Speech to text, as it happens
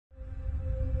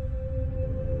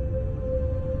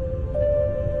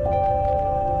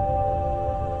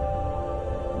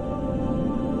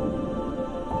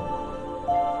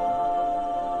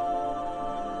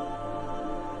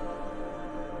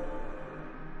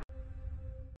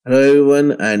Hello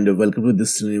everyone and welcome to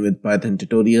this Selenium Python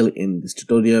tutorial. In this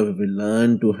tutorial we will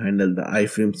learn to handle the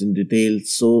iframes in detail.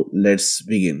 So let's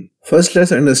begin. First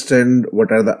let's understand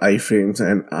what are the iframes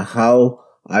and how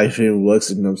iframe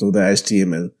works in terms of the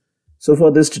HTML. So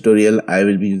for this tutorial I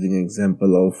will be using an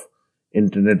example of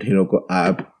Internet Hiroko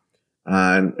app,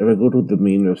 and if I go to the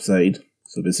main website,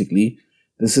 so basically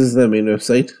this is the main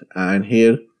website, and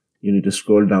here you need to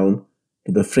scroll down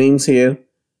to the frames here,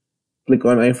 click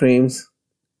on iframes,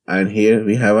 and here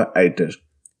we have an editor.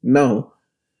 Now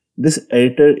this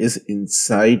editor is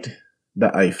inside the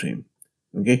iframe.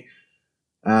 Okay,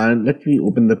 and let me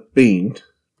open the paint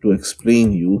to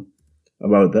explain you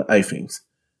about the iframes.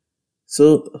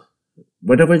 So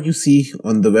whatever you see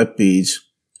on the web page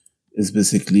is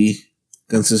basically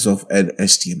consists of an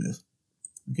HTML.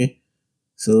 Okay,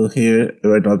 so here if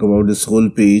I talk about this whole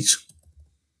page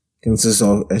consists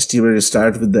of HTML. It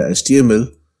starts with the HTML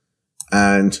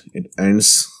and it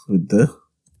ends with the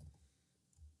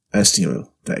HTML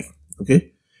tag.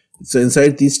 Okay, so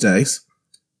inside these tags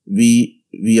we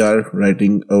are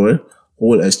writing our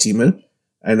whole HTML,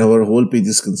 and our whole page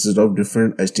is consist of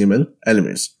different HTML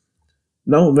elements.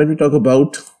 Now when we talk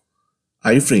about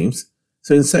iframes,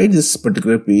 so inside this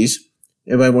particular page,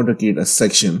 if I want to create a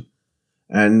section,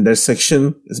 and that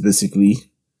section is basically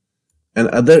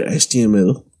another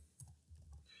HTML,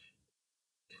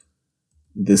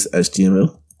 this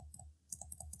HTML,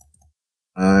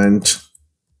 and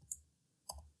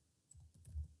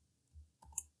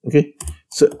okay,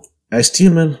 so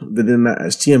HTML within the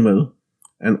HTML,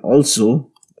 and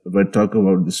also if I talk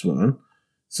about this one,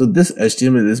 so this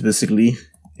HTML is basically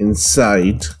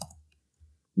inside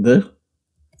the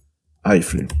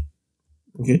iframe.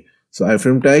 Okay, so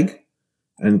iframe tag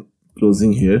and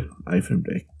closing here iframe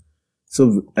tag.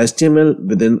 So HTML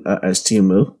within a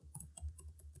HTML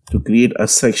to create a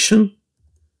section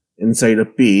inside a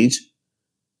page.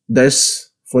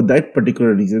 That's for that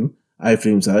particular reason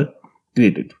iframes are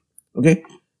created. Okay,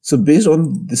 so based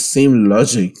on the same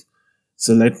logic,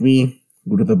 so let me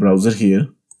go to the browser here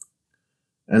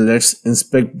and let's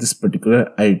inspect this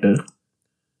particular editor.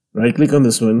 Right click on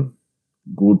this one,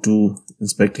 go to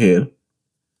inspect here,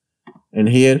 and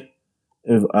here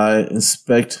if I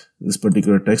inspect this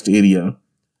particular text area,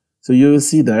 so you will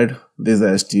see that there's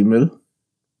a HTML.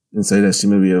 Inside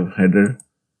HTML we have header,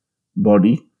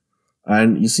 body,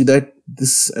 and you see that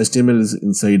this HTML is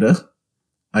inside a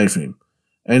iframe,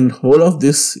 and whole of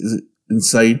this is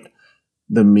inside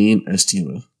the main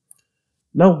HTML.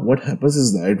 Now what happens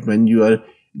is that when you are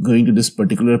going to this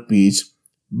particular page,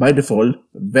 by default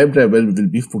WebDriver will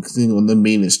be focusing on the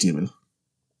main HTML.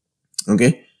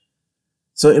 Okay,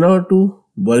 so in order to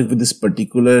work with this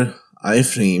particular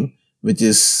iframe, which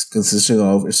is consisting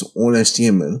of its own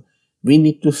HTML, we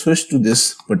need to switch to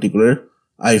this particular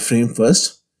iframe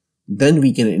first, then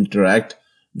we can interact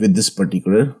with this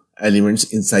particular elements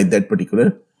inside that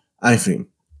particular iframe,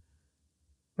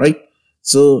 right?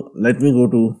 So let me go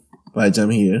to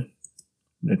PyCharm here,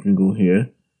 let me go here,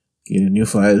 create a new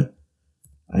file,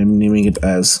 I'm naming it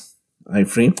as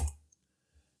iframe,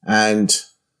 and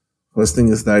first thing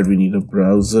is that we need a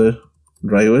browser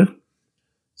driver,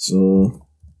 so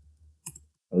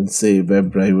I'll say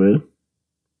WebDriver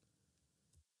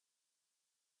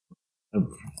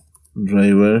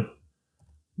driver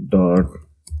dot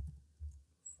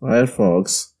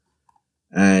Firefox,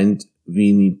 and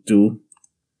we need to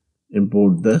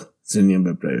import the Selenium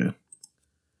WebDriver.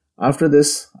 After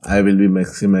this I will be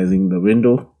maximizing the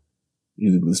window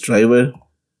using this driver,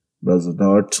 browser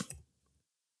dot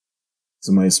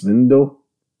maximize window,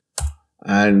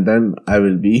 and then I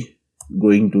will be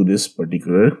going to this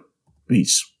particular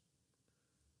page.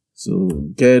 So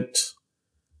get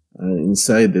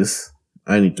inside this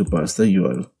I need to pass the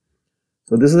URL.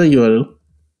 So this is the URL.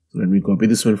 So let me copy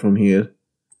this one from here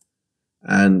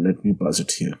and let me pass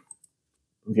it here.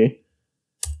 Okay,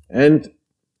 and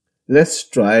let's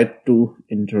try to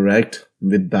interact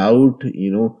without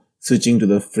switching to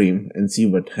the frame and see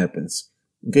what happens.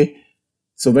 Okay,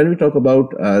 so when we talk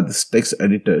about this text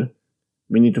editor,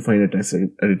 we need to find a text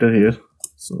editor here.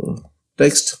 So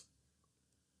text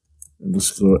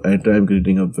underscore editor, I'm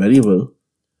creating a variable,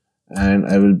 and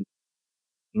I will be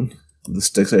this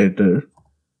text editor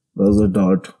browser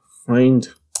dot find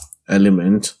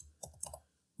element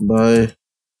by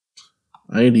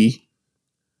id,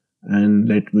 and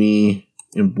let me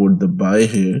import the by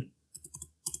here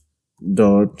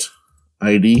dot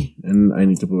id, and I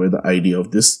need to provide the id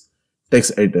of this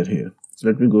text editor here. So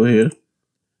let me go here,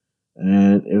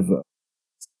 and if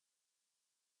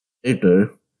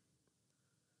editor,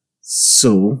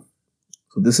 so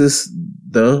this is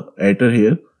the editor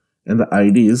here, and the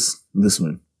id is this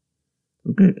one.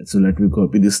 Okay, so let me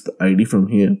copy this ID from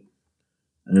here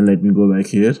and let me go back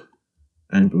here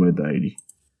and provide the ID.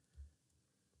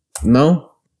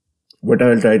 Now what I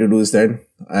will try to do is that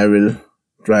I will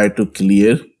try to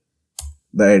clear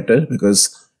the editor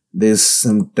because there's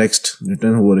some text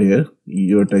written over here.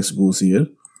 Your text goes here.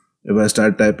 If I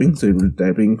start typing, so it will be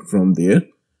typing from there,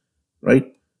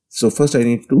 right? So first I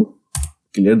need to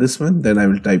clear this one, then I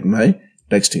will type my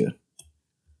text here.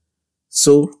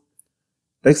 So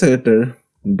text editor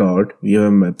dot, we have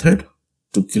a method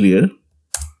to clear,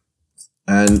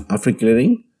 and after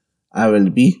clearing I will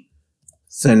be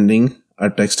sending a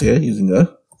text here using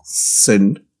a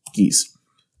send keys.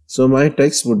 So my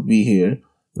text would be here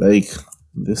like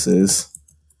this is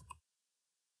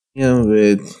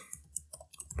with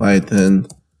Python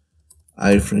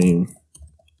iFrame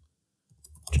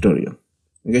tutorial.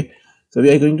 Okay, so we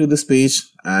are going to this page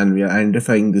and we are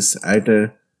identifying this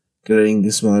editor, clearing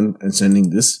this one and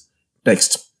sending this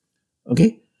text.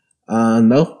 Okay,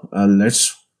 now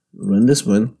let's run this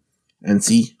one and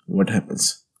see what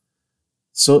happens.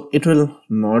 So it will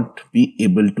not be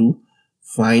able to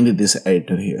find this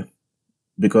editor here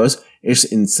because it's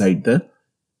inside the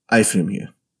iFrame here.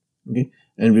 Okay,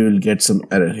 and we will get some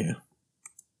error here.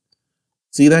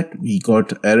 See that we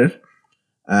got error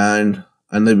and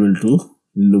unable to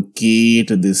locate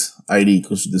this ID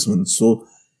equals to this one. So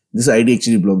this ID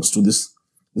actually belongs to this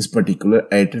particular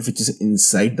editor which is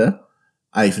inside the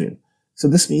iFrame. So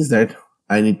this means that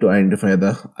I need to identify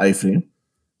the iFrame,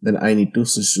 then I need to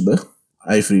switch to the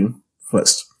iFrame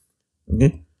first.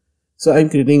 Okay, so I'm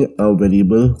creating a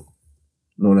variable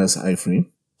known as iFrame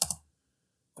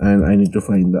and I need to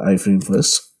find the iFrame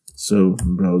first. So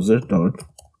browser dot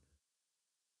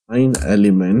find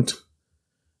element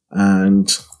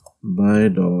and by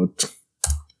dot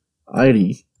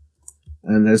ID,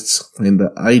 and let's find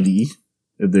the ID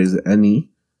if there is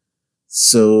any.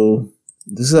 So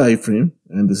this is iFrame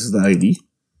and this is the ID.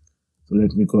 So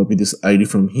let me copy this ID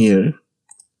from here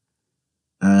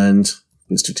and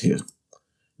paste it here.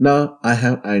 Now I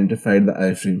have identified the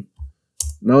iFrame.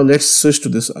 Now let's switch to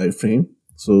this iFrame.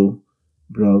 So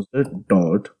browser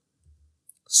dot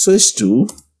switch to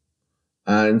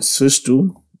and switch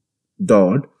to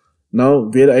dot. Now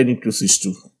where I need to switch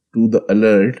to the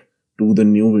alert, to the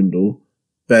new window,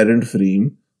 parent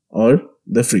frame or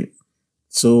the frame.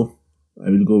 So I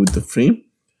will go with the frame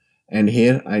and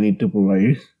here I need to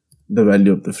provide the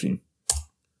value of the frame.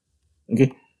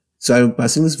 Okay, so I'm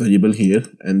passing this variable here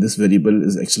and this variable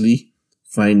is actually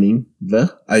finding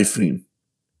the iFrame,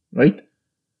 right?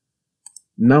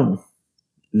 Now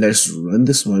let's run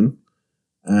this one,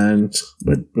 and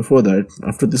but before that,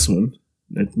 after this one,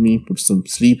 let me put some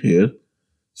sleep here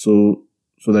so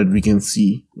that we can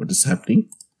see what is happening.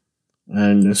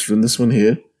 And let's run this one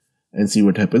here and see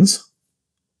what happens.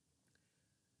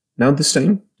 Now this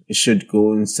time it should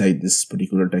go inside this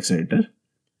particular text editor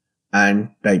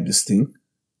and type this thing.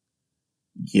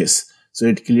 Yes, so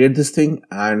it cleared this thing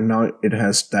and now it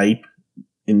has typed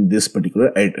in this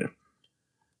particular editor.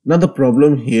 Now the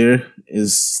problem here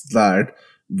is that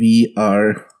we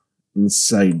are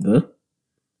inside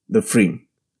the frame.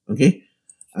 Okay,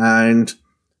 and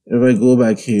if I go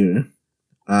back here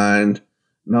and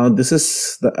now this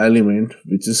is the element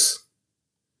which is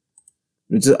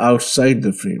outside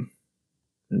the frame.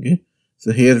 Okay,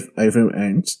 so here iFrame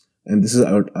ends and this is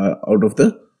out of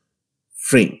the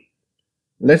frame.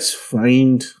 Let's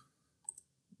find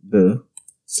the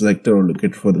selector or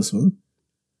locator for this one.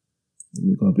 Let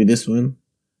me copy this one.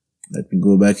 Let me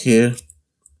go back here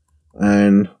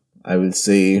and I will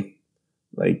say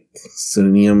like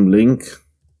Selenium link,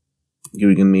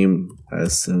 giving a name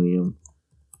as Selenium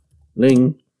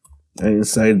link, and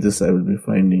inside this I will be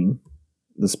finding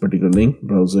this particular link,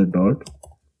 browser dot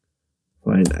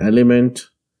find element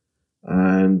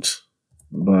and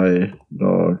by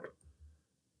dot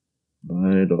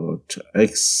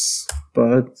x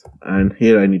path, and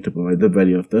here I need to provide the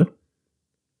value of the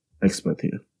x path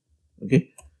here.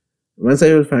 Okay, once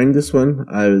I will find this one,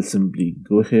 I will simply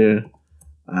go here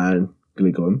and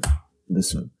click on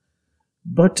this one,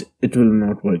 but it will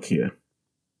not work here.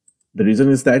 The reason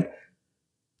is that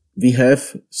we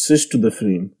have switched to the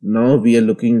frame. Now we are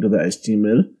looking to the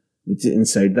HTML which is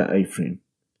inside the iFrame.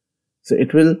 So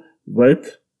it will work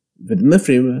within the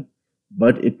frame,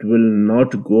 but it will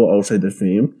not go outside the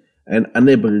frame and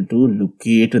unable to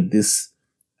locate this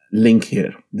link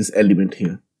here, this element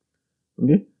here.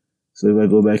 Okay, so if I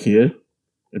go back here,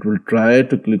 it will try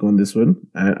to click on this one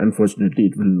and unfortunately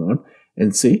it will not,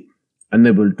 and say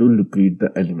unable to locate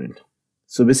the element.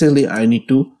 So basically I need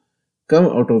to come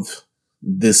out of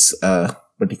this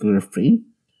particular frame.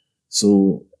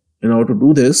 So in order to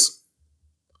do this,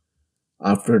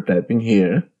 after typing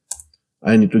here,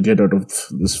 I need to get out of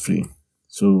this frame.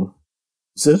 So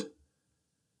user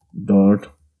dot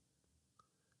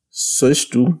switch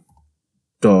to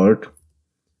dot,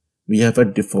 we have a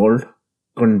default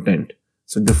content.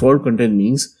 So default content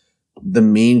means the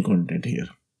main content here.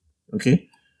 Okay,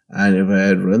 and if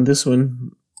I run this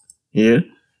one here,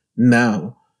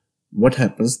 now what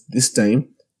happens this time,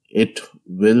 it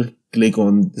will click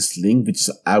on this link which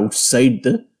is outside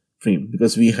the frame,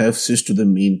 because we have switched to the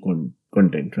main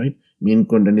content, right? Main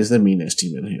content is the main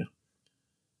HTML here.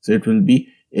 So it will be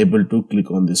able to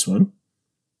click on this one.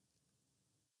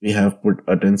 We have put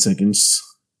a 10 seconds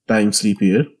time sleep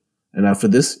here, and after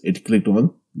this it clicked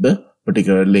on the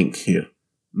particular link here.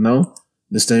 Now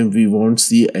this time we won't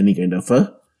see any kind of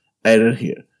a error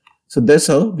here. So that's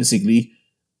how basically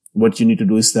what you need to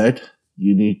do is that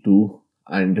you need to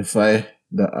identify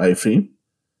the iframe,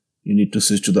 you need to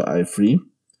switch to the iframe,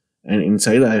 and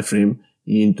inside the iframe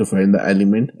you need to find the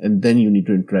element, and then you need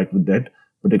to interact with that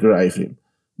particular iframe.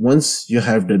 Once you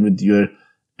have done with your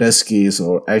test case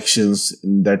or actions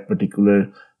in that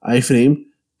particular iframe,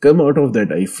 come out of that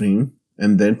iframe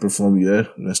and then perform your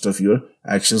rest of your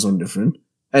actions on different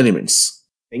elements.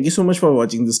 Thank you so much for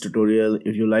watching this tutorial.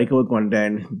 If you like our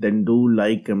content, then do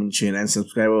like, comment, share and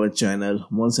subscribe our channel.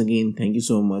 Once again, thank you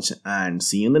so much and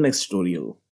see you in the next tutorial.